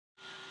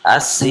I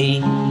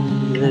see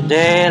the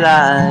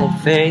daylight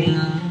fade,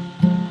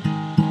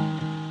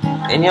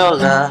 and your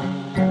love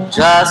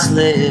just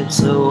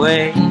slips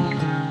away.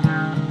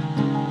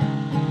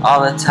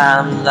 All the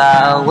times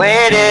I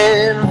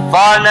waited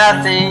for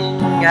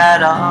nothing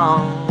at all.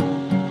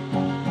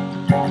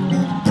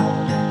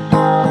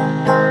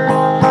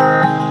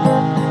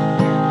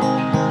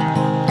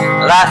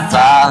 Well, I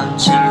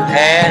thought you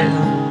had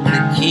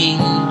the key,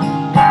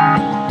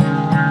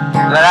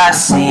 but I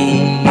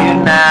see you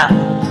now,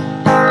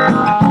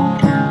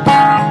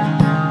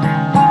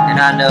 and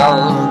I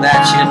know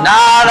that you're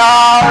not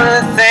all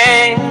the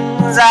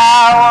things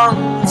I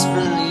once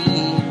believed.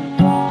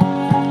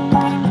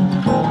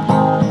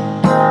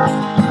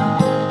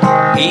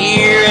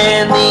 Here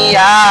in the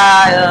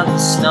eye of the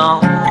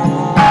storm,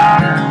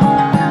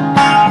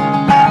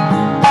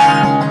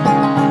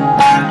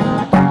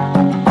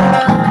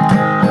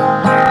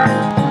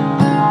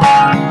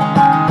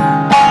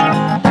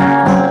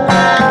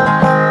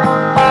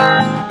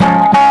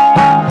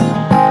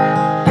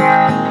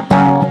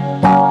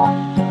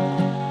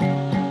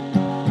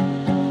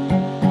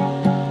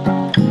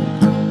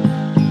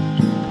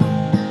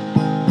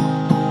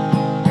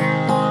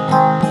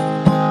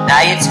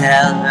 now you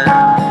tell her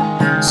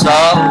so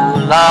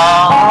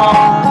long.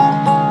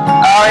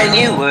 Oh, and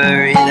you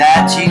worry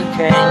that you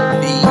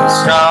can't be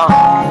strong.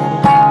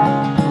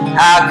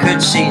 How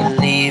could she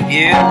leave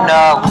you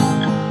knowing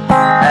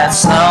that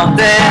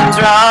something's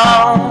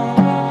wrong?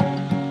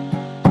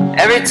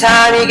 Every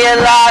time you get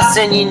lost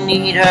and you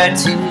need her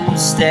to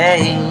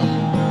stay,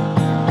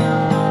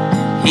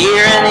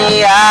 here in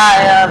the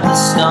eye of the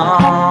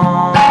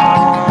storm,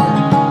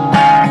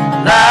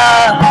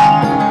 love.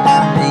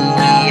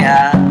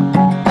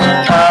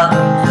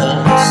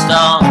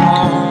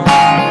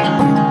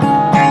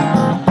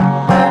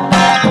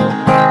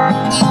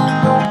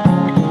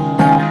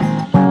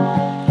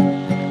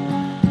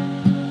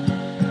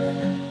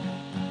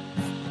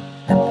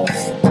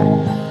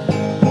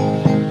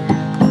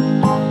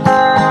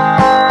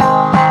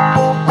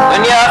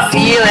 When you're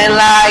feeling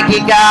like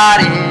you got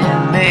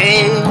it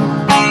made,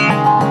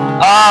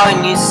 oh,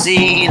 and you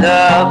see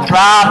the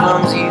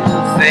problems you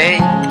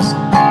face,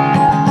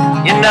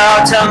 you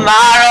know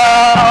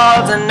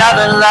tomorrow's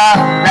another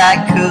love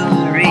that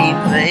could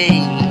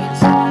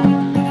replace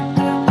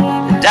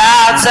the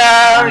doubts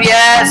of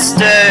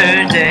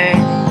yesterday.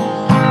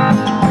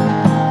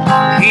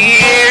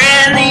 Here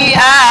in